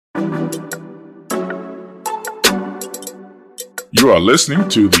You are listening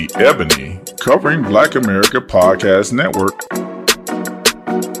to the Ebony Covering Black America Podcast Network.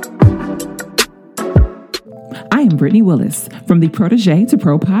 I am Brittany Willis from the Protégé to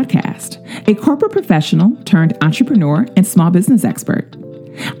Pro podcast, a corporate professional turned entrepreneur and small business expert.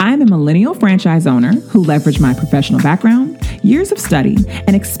 I am a millennial franchise owner who leveraged my professional background, years of study,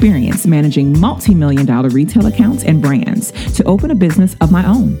 and experience managing multi-million-dollar retail accounts and brands to open a business of my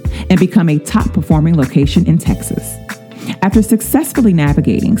own and become a top-performing location in Texas. After successfully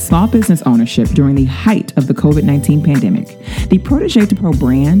navigating small business ownership during the height of the COVID-19 pandemic, the Protégé to Pro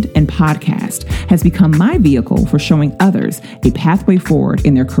brand and podcast has become my vehicle for showing others a pathway forward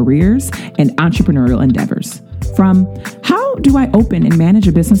in their careers and entrepreneurial endeavors. From how do I open and manage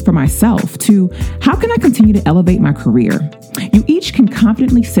a business for myself to how can I continue to elevate my career? You each can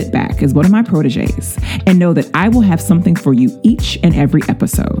confidently sit back as one of my protégés and know that I will have something for you each and every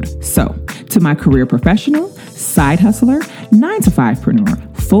episode. So, to my career professional, side hustler,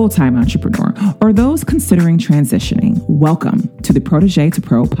 9-to-5preneur, full-time entrepreneur, or those considering transitioning, welcome to the Protégé to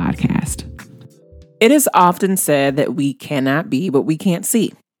Pro podcast. It is often said that we cannot be what we can't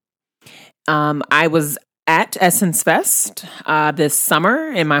see. I was at Essence Fest this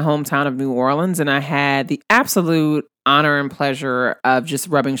summer in my hometown of New Orleans, and I had the absolute honor and pleasure of just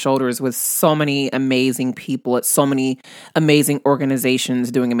rubbing shoulders with so many amazing people at so many amazing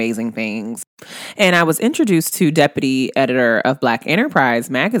organizations doing amazing things. And I was introduced to deputy editor of Black Enterprise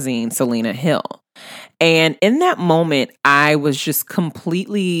magazine, Selena Hill. And in that moment, I was just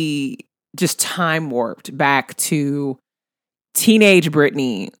completely just time warped back to teenage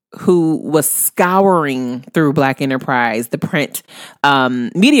Brittany, who was scouring through Black Enterprise, the print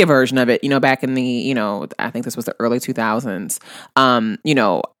media version of it, back in the, I think this was the early 2000s,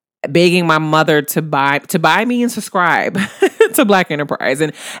 begging my mother to buy me and subscribe to Black Enterprise.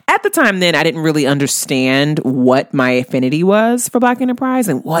 And at the time then, I didn't really understand what my affinity was for Black Enterprise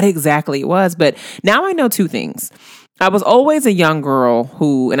and what exactly it was. But now I know two things. I was always a young girl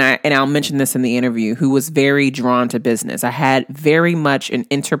who, and I'll mention this in the interview, who was very drawn to business. I had very much an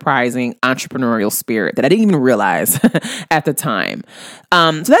enterprising entrepreneurial spirit that I didn't even realize at the time.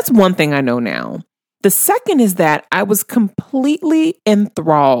 So that's one thing I know now. The second is that I was completely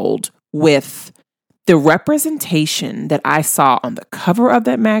enthralled with the representation that I saw on the cover of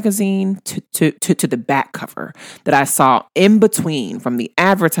that magazine to the back cover, that I saw in between, from the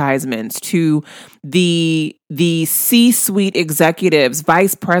advertisements to the C-suite executives,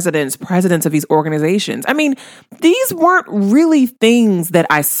 vice presidents, presidents of these organizations. I mean, these weren't really things that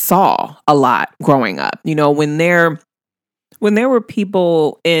I saw a lot growing up. When there were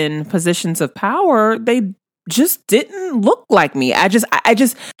people in positions of power, they just didn't look like me.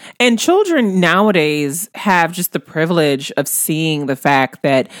 And children nowadays have just the privilege of seeing the fact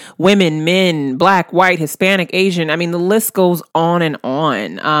that women, men, Black, white, Hispanic, Asian, the list goes on and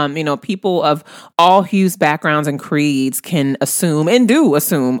on. People of all hues, backgrounds, and creeds can assume and do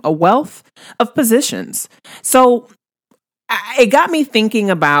assume a wealth of positions. So it got me thinking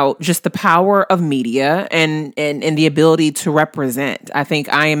about just the power of media and the ability to represent. I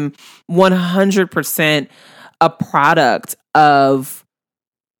think I am 100% a product of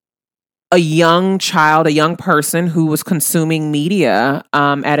a young child, a young person who was consuming media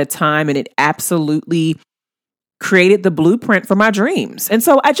at a time, and it absolutely created the blueprint for my dreams. And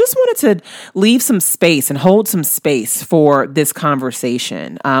so I just wanted to leave some space and hold some space for this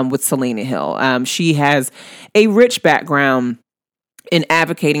conversation with Selena Hill. She has a rich background in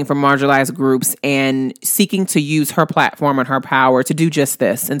advocating for marginalized groups and seeking to use her platform and her power to do just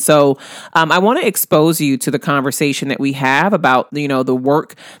this. And so I want to expose you to the conversation that we have about, the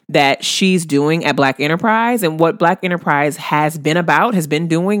work that she's doing at Black Enterprise and what Black Enterprise has been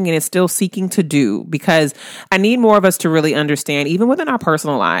doing, and is still seeking to do, because I need more of us to really understand, even within our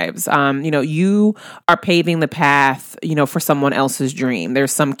personal lives, you are paving the path, for someone else's dream.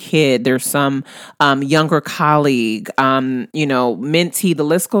 There's some kid, there's some younger colleague, mentee, the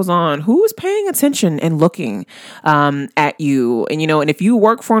list goes on, who is paying attention and looking at you. And, and if you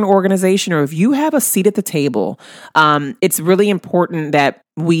work for an organization or if you have a seat at the table, it's really important that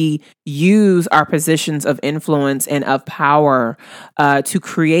we use our positions of influence and of power to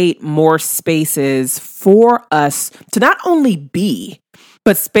create more spaces for us to not only be,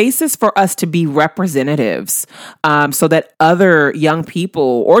 but spaces for us to be representatives, so that other young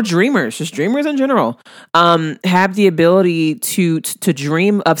people or dreamers, just dreamers in general, have the ability to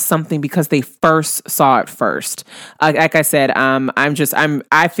dream of something because they first saw it first. Like I said,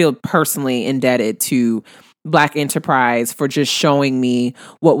 I feel personally indebted to Black Enterprise for just showing me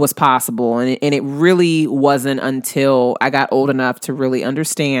what was possible. And it really wasn't until I got old enough to really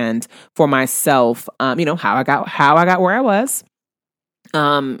understand for myself, how I got where I was.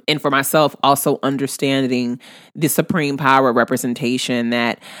 And for myself, also understanding the supreme power of representation,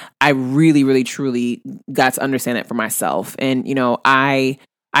 that I really, really, truly got to understand it for myself. And,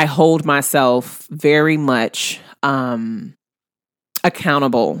 I hold myself very much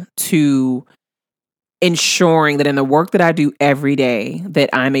accountable to ensuring that in the work that I do every day, that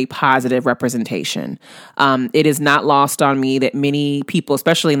I'm a positive representation. It is not lost on me that many people,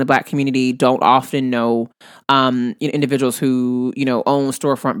 especially in the Black community, don't often know individuals who, own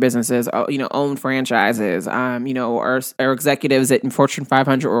storefront businesses, own franchises, or executives at Fortune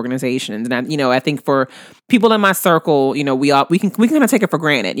 500 organizations. And I think for people in my circle, we can kind of take it for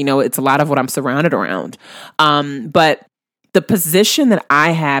granted. It's a lot of what I'm surrounded around. But the position that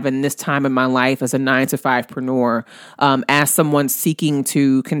I have in this time in my life as a 9-to-5preneur, as someone seeking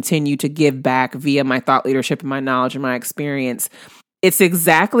to continue to give back via my thought leadership and my knowledge and my experience, it's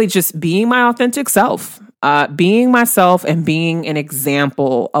exactly just being my authentic self, being myself and being an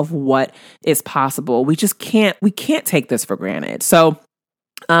example of what is possible. We can't take this for granted. So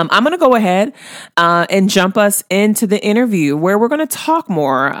I'm going to go ahead and jump us into the interview where we're going to talk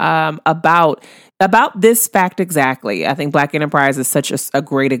more about this fact exactly. I think Black Enterprise is such a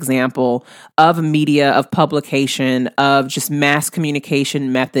great example of media, of publication, of just mass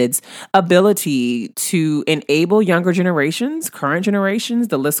communication methods, ability to enable younger generations, current generations,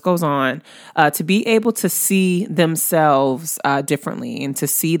 the list goes on, to be able to see themselves differently and to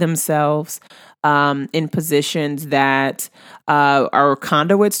see themselves in positions that are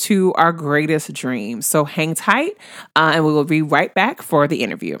conduits to our greatest dreams. So hang tight, and we will be right back for the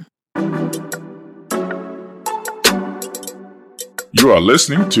interview. You are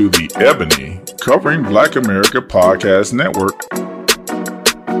listening to the Ebony Covering Black America Podcast Network.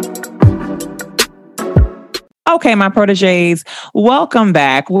 Okay, my proteges, welcome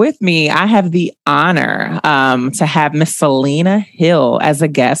back. With me, I have the honor to have Miss Selena Hill as a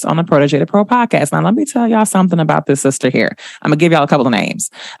guest on the Protégé to Pro podcast. Now, let me tell y'all something about this sister here. I'm going to give y'all a couple of names.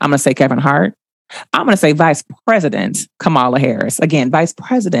 I'm going to say Kevin Hart. I'm going to say Vice President Kamala Harris. Again, Vice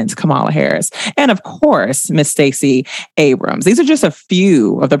President Kamala Harris. And of course, Miss Stacey Abrams. These are just a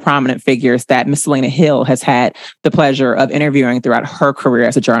few of the prominent figures that Miss Selena Hill has had the pleasure of interviewing throughout her career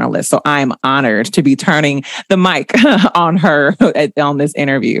as a journalist. So I'm honored to be turning the mic on her on this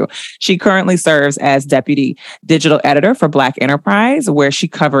interview. She currently serves as Deputy Digital Editor for Black Enterprise, where she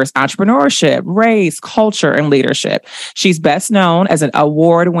covers entrepreneurship, race, culture, and leadership. She's best known as an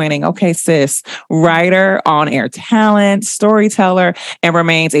award-winning, writer, on-air talent, storyteller, and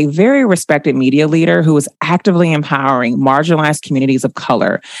remains a very respected media leader who is actively empowering marginalized communities of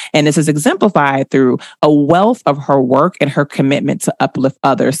color. And this is exemplified through a wealth of her work and her commitment to uplift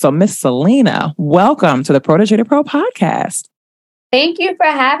others. So Miss Selena, welcome to the Protégé to Pro podcast. Thank you for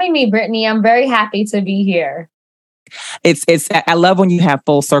having me, Brittany. I'm very happy to be here. I love when you have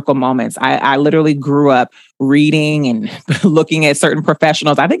full circle moments. I literally grew up reading and looking at certain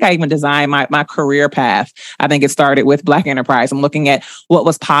professionals. I think I even designed my career path. I think it started with Black Enterprise. I'm looking at what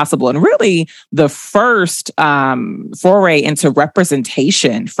was possible. And really the first foray into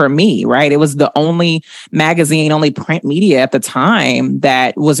representation for me, right? It was the only magazine, only print media at the time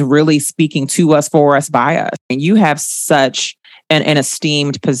that was really speaking to us, for us, by us. And you have such an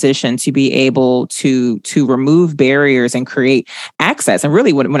esteemed position to be able to remove barriers and create access. And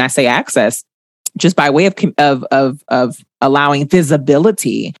really, when I say access, just by way of allowing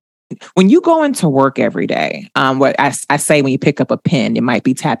visibility. When you go into work every day, what I say when you pick up a pen, it might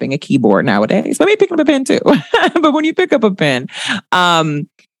be tapping a keyboard nowadays. Let me pick up a pen too. But when you pick up a pen,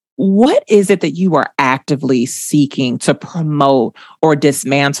 what is it that you are actively seeking to promote or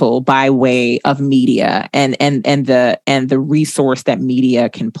dismantle by way of media and the resource that media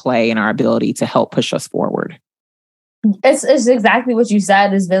can play in our ability to help push us forward? It's exactly what you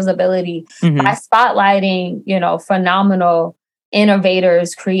said, is visibility. Mm-hmm. By spotlighting, phenomenal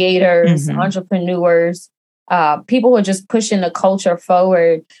innovators, creators, mm-hmm. entrepreneurs, people who are just pushing the culture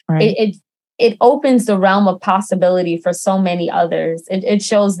forward. Right. It opens the realm of possibility for so many others. It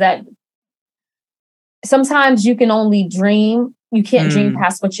shows that sometimes you can only dream. You can't dream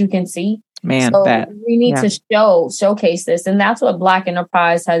past what you can see. Man, so we need to showcase this. And that's what Black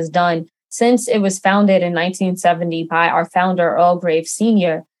Enterprise has done since it was founded in 1970 by our founder, Earl Graves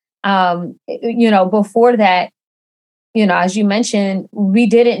Sr. Before that, as you mentioned, we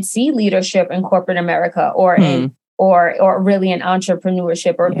didn't see leadership in corporate America or really in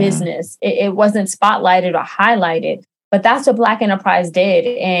entrepreneurship or business. It wasn't spotlighted or highlighted, but that's what Black Enterprise did.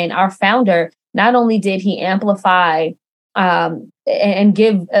 And our founder, not only did he amplify and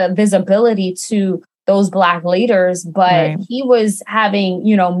give visibility to those Black leaders, but he was having,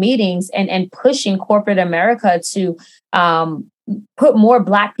 meetings and pushing corporate America to put more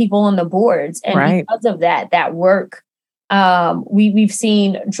Black people on the boards. And because of that work, we've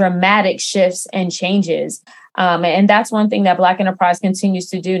seen dramatic shifts and changes. And that's one thing that Black Enterprise continues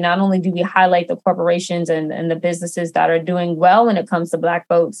to do. Not only do we highlight the corporations and the businesses that are doing well when it comes to Black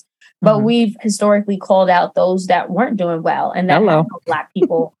folks, but we've historically called out those that weren't doing well and that had no Black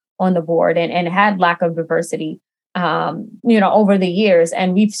people on the board and had lack of diversity, over the years.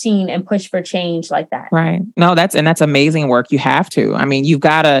 And we've seen and pushed for change like that. Right. No, that's amazing work. You have to. I mean, you've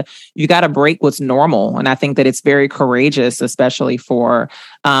got to break what's normal. And I think that it's very courageous, especially for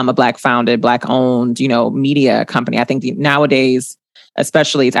a Black founded, Black owned, media company. I think nowadays,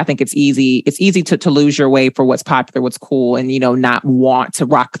 especially, I think it's easy to lose your way for what's popular, what's cool, and, not want to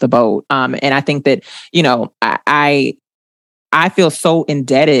rock the boat. And I think that, I feel so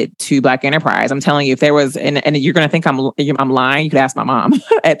indebted to Black Enterprise. I'm telling you, if there was, and you're going to think I'm lying, you could ask my mom.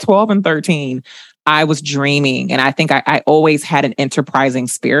 At 12 and 13, I was dreaming. And I think I always had an enterprising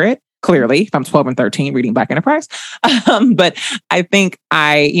spirit. Clearly, if I'm 12 and 13 reading Black Enterprise. But I think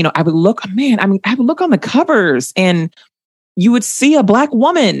I would look on the covers and you would see a Black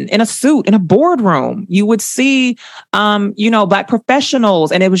woman in a suit in a boardroom. You would see, Black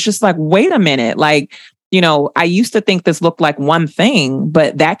professionals. And it was just like, wait a minute, like, I used to think this looked like one thing,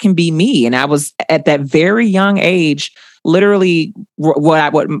 but that can be me. And I was at that very young age, literally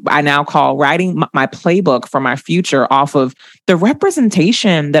what I now call writing my playbook for my future off of the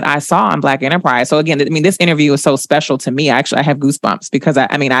representation that I saw on Black Enterprise. So again, this interview is so special to me. Actually, I have goosebumps because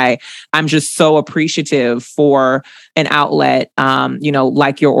I'm just so appreciative for an outlet,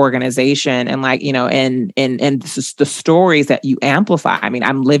 like your organization and like, and the stories that you amplify. I mean,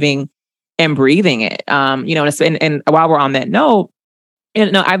 I'm living and breathing it, and while we're on that note,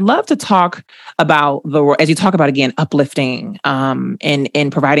 I'd love to talk about as you talk about again, uplifting,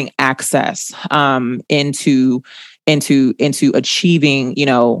 and providing access, into achieving,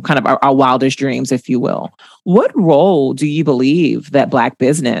 kind of our wildest dreams, if you will. What role do you believe that Black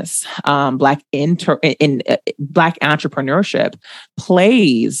business, Black entrepreneurship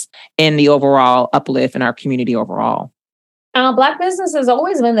plays in the overall uplift in our community overall? Black business has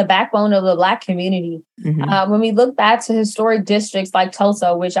always been the backbone of the Black community. When we look back to historic districts like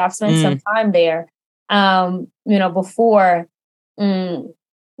Tulsa, which I've spent some time there, before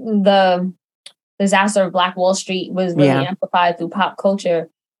the disaster of Black Wall Street was really amplified through pop culture.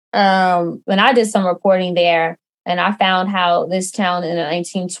 When I did some reporting there, and I found how this town in the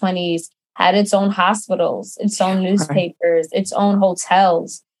 1920s had its own hospitals, its own newspapers, its own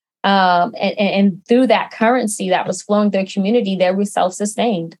hotels. And through that currency that was flowing through the community, they were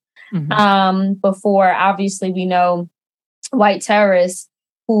self-sustained. Before, obviously, we know white terrorists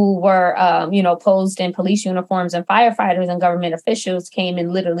who were, posed in police uniforms and firefighters and government officials came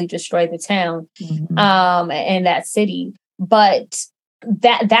and literally destroyed the town and that city. But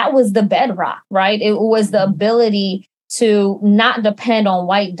that was the bedrock, right? It was the ability to not depend on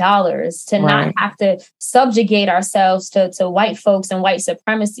white dollars, to not have to subjugate ourselves to white folks and white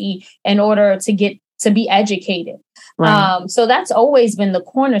supremacy in order to get to be educated. So that's always been the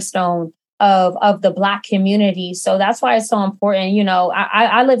cornerstone of the Black community. So that's why it's so important.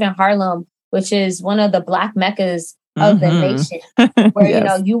 I live in Harlem, which is one of the Black meccas of the nation,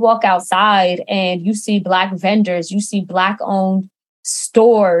 where, you walk outside and you see Black vendors, you see Black owned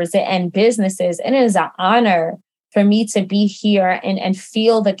stores and businesses. And it is an honor for me to be here and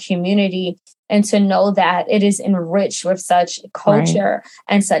feel the community and to know that it is enriched with such culture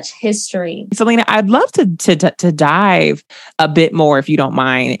and such history. Selena, I'd love to dive a bit more, if you don't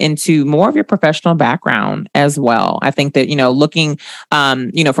mind, into more of your professional background as well. I think that, looking,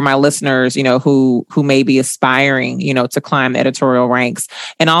 for my listeners, who may be aspiring, to climb the editorial ranks,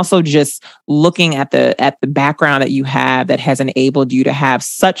 and also just looking at the background that you have that has enabled you to have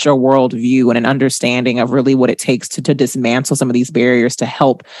such a worldview and an understanding of really what it takes to dismantle some of these barriers to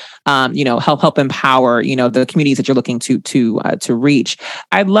help empower, the communities that you're looking to reach.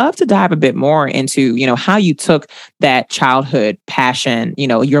 I'd love to dive a bit more into, how you took that childhood passion,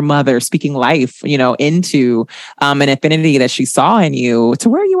 your mother speaking life, into an affinity that she saw in you to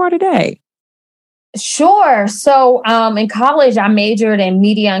where you are today. Sure. So in college, I majored in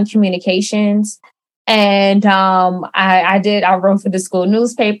media and communications. And I wrote for the school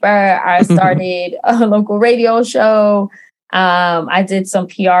newspaper. I started a local radio show. I did some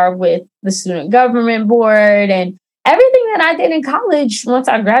PR with the student government board, and everything that I did in college, once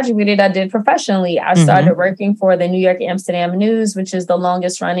I graduated, I did professionally. I started working for the New York Amsterdam News, which is the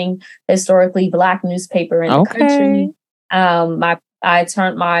longest running historically Black newspaper in the country. I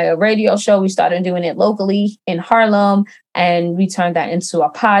turned my radio show. We started doing it locally in Harlem. And we turned that into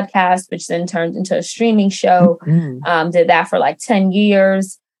a podcast, which then turned into a streaming show. Did that for like 10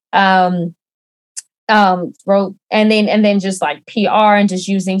 years. Wrote and then just like PR and just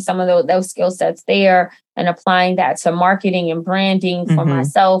using some of those skill sets there and applying that to marketing and branding for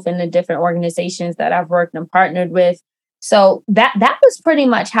myself and the different organizations that I've worked and partnered with. So that was pretty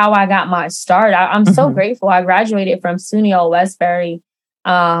much how I got my start. I'm so grateful. I graduated from SUNY Old Westbury.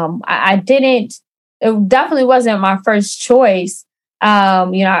 It definitely wasn't my first choice.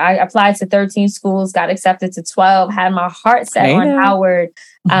 I applied to 13 schools, got accepted to 12, had my heart set on Howard.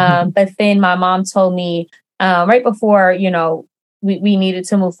 But then my mom told me right before, we needed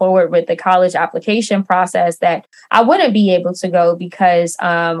to move forward with the college application process that I wouldn't be able to go because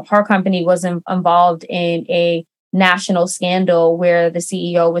her company was involved in a national scandal where the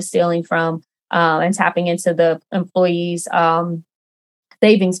CEO was stealing from and tapping into the employees'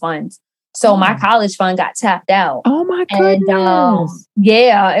 savings funds. So my college fund got tapped out. Oh my goodness. And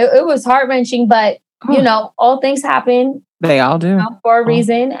it was heart-wrenching, but all things happen. They all do. For a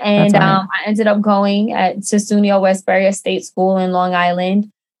reason. And I ended up going to SUNY Old Westbury State School in Long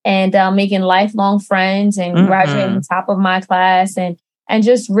Island and making lifelong friends and graduating top of my class and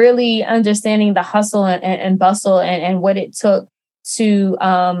just really understanding the hustle and bustle and what it took to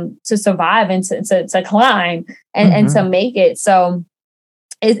survive and to climb and to make it. So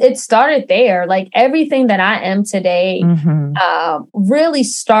it started there. Like everything that I am today really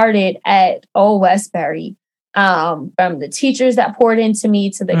started at Old Westbury. From the teachers that poured into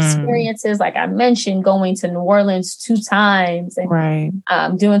me to the experiences, like I mentioned, going to New Orleans 2 times and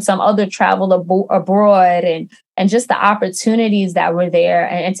doing some other travel abroad and just the opportunities that were there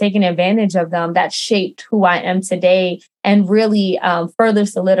and taking advantage of them that shaped who I am today and really further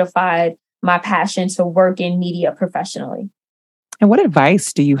solidified my passion to work in media professionally. And what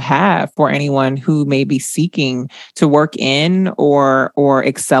advice do you have for anyone who may be seeking to work in or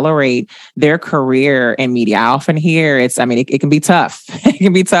accelerate their career in media? I often hear it can be tough. It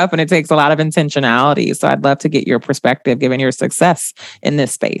can be tough and it takes a lot of intentionality. So I'd love to get your perspective given your success in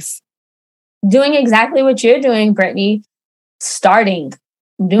this space. Doing exactly what you're doing, Brittany. Starting,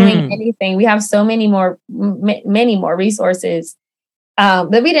 doing anything. We have so many more resources that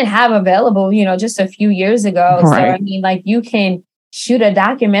we didn't have available, just a few years ago. Right. So, you can shoot a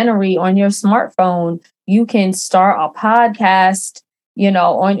documentary on your smartphone. You can start a podcast,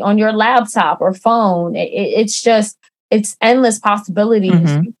 on your laptop or phone. It's endless possibilities.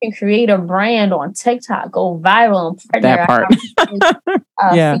 You can create a brand on TikTok, go viral and partner. That part.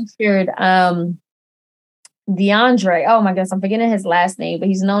 Featured DeAndre. Oh my gosh, I'm forgetting his last name, but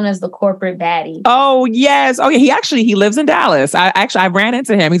he's known as the corporate baddie. Oh yes. Oh yeah. He lives in Dallas. I ran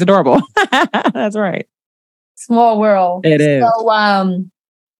into him. He's adorable. That's right. Small world. It is. So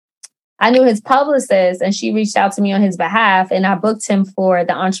I knew his publicist and she reached out to me on his behalf and I booked him for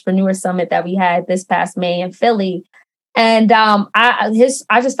the Entrepreneur Summit that we had this past May in Philly. And I just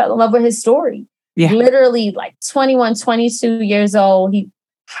fell in love with his story. Yeah. Literally like 21, 22 years old. He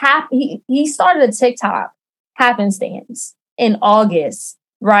started a TikTok happenstance in August,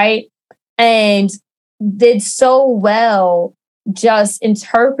 right? And did so well just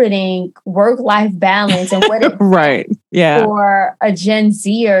interpreting work-life balance and what it for a Gen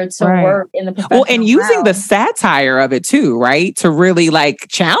Zer to work in the professional and using the satire of it too, right? To really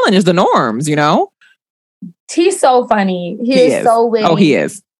challenge the norms, He's so funny. He is so witty. Oh, he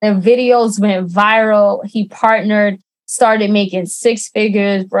is. The videos went viral. He partnered, started making 6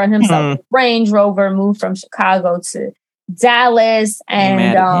 figures, brought himself a Range Rover, moved from Chicago to Dallas,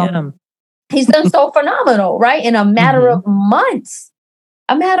 and he's done so phenomenal, right? In a matter of months.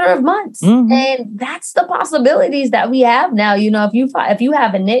 And that's the possibilities that we have now. If you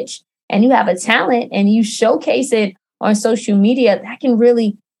have a niche and you have a talent and you showcase it on social media, that can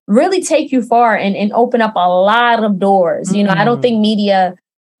really, really take you far and open up a lot of doors. I don't think media,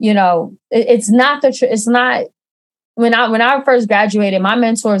 it's not when I first graduated, my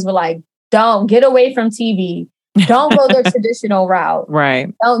mentors were like, don't get away from TV. Don't go the traditional route.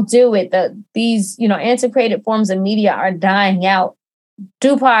 Right. Don't do it. These antiquated forms of media are dying out.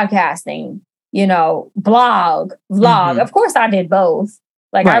 Do podcasting, blog, vlog. Of course, I did both.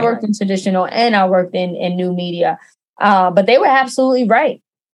 I worked in traditional and I worked in new media. But they were absolutely right.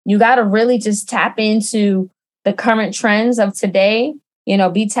 You got to really just tap into the current trends of today,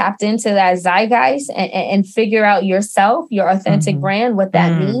 be tapped into that zeitgeist and figure out yourself, your authentic brand, what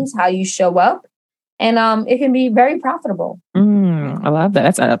that means, how you show up. And it can be very profitable. I love that.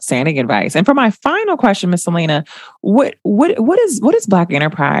 That's outstanding advice. And for my final question, Miss Selena, what is Black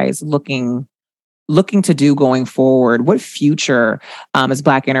Enterprise looking looking to do going forward? What future is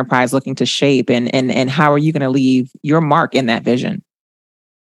Black Enterprise looking to shape, and how are you going to leave your mark in that vision?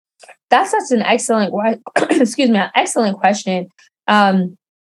 That's such an excellent, excellent question.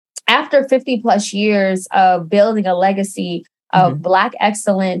 After 50 plus years of building a legacy of Black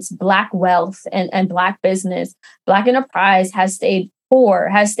excellence, Black wealth, and Black business, Black Enterprise has stayed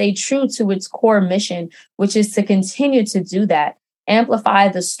true to its core mission, which is to continue to do that, amplify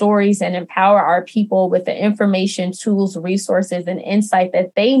the stories and empower our people with the information, tools, resources, and insight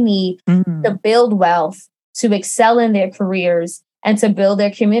that they need to build wealth, to excel in their careers, and to build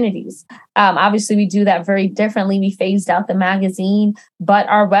their communities. Obviously, we do that very differently. We phased out the magazine, but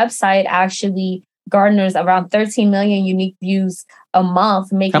our website actually garners around 13 million unique views a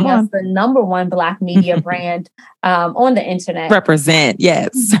month, making us the number one Black media brand on the internet. Represent,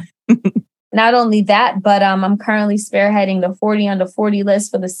 yes. Not only that, but I'm currently spearheading the 40 under 40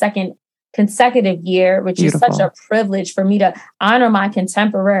 list for the second consecutive year, which is such a privilege for me to honor my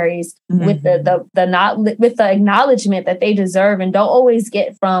contemporaries with the acknowledgement that they deserve and don't always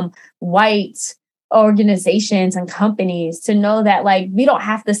get from white organizations and companies, to know that like we don't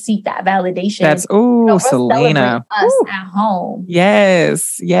have to seek that validation. That's Selena. Us at home.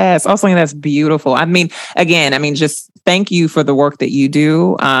 Yes. Oh, Selena, that's beautiful. Just thank you for the work that you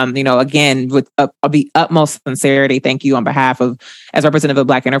do. Again, with the utmost sincerity, thank you on behalf of, as representative of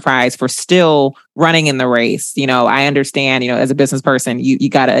Black Enterprise, for still running in the race. I understand, as a business person, you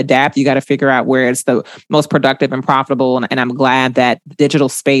got to adapt. You got to figure out where it's the most productive and profitable. And I'm glad that digital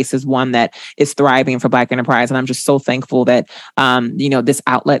space is one that is thriving for Black Enterprise. And I'm just so thankful that, this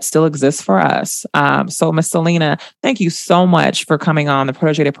outlet still exists for us. So Miss Selena, thank you so much for coming on the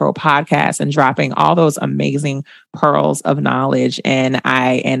Protégé to Pro podcast and dropping all those amazing pearls of knowledge. And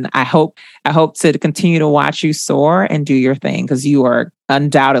I hope to continue to watch you soar and do your thing, because you are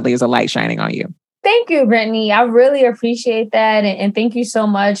undoubtedly is a light shining on you. Thank you, Brittany. I really appreciate that. And thank you so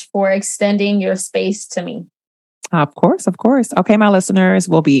much for extending your space to me. Of course. Okay, my listeners,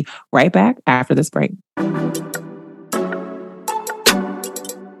 we'll be right back after this break.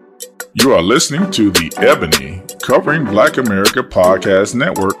 You are listening to the Ebony Covering Black America Podcast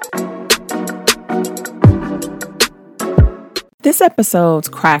Network. This episode's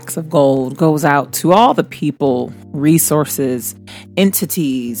Cracks of Gold goes out to all the people, resources,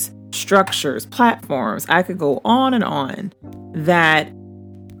 entities, structures, platforms, I could go on and on, that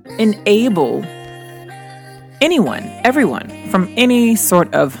enable anyone, everyone, from any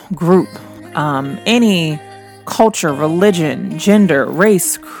sort of group, any culture, religion, gender,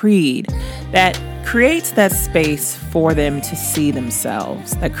 race, creed, that creates that space for them to see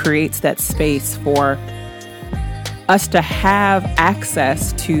themselves, that creates that space for us to have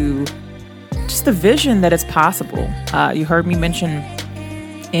access to just the vision that is possible. You heard me mention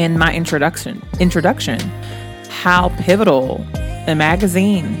in my introduction, how pivotal the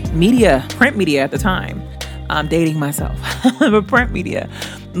magazine, media, print media at the time, I'm dating myself, but print media,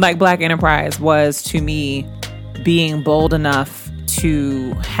 like Black Enterprise, was to me being bold enough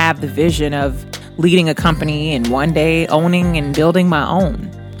to have the vision of leading a company and one day owning and building my own.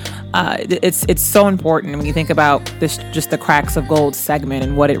 It's so important when you think about this, just the Cracks of Gold segment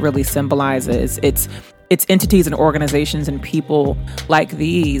and what it really symbolizes. It's entities and organizations and people like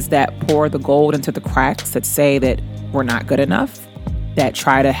these that pour the gold into the cracks, that say that we're not good enough, that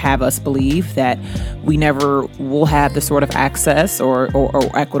try to have us believe that we never will have the sort of access or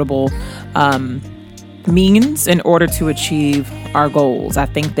equitable means in order to achieve our goals. I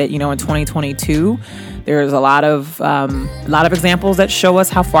think that, in 2022, there's a lot of examples that show us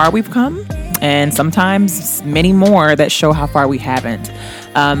how far we've come, and sometimes many more that show how far we haven't.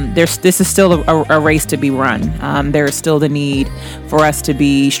 This is still a race to be run. There is still the need for us to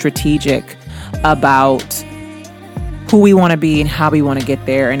be strategic about who we want to be and how we want to get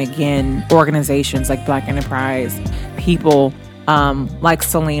there. And again, organizations like Black Enterprise, people like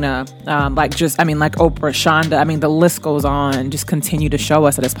Selena, like Oprah, Shonda, the list goes on, just continue to show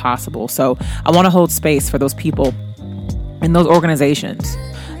us that it's possible. So I want to hold space for those people and those organizations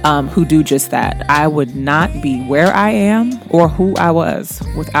who do just that. I would not be where I am or who I was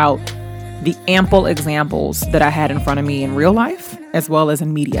without the ample examples that I had in front of me in real life as well as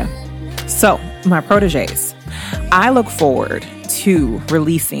in media. So, my protégés, I look forward to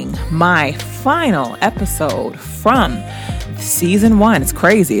releasing my final episode from season 1. It's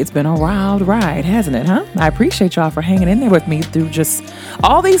crazy. It's been a wild ride, hasn't it, huh? I appreciate y'all for hanging in there with me through just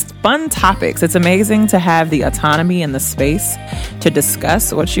all these fun topics. It's amazing to have the autonomy and the space to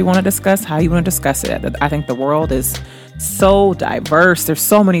discuss what you want to discuss, how you want to discuss it. I think the world is so diverse. There's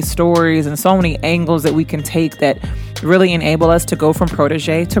so many stories and so many angles that we can take that really enable us to go from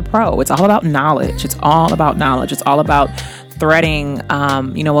protege to pro. It's all about knowledge. It's all about knowledge. It's all about threading, a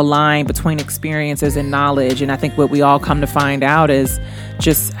line between experiences and knowledge. And I think what we all come to find out is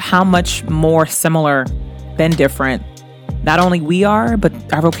just how much more similar than different not only we are, but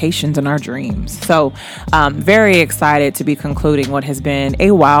our vocations and our dreams. So very excited to be concluding what has been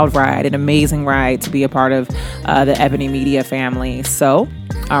a wild ride, an amazing ride to be a part of the Ebony Media family. So,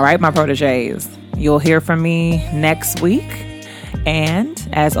 all right, my proteges, you'll hear from me next week. And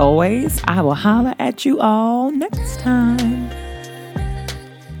as always, I will holler at you all next time.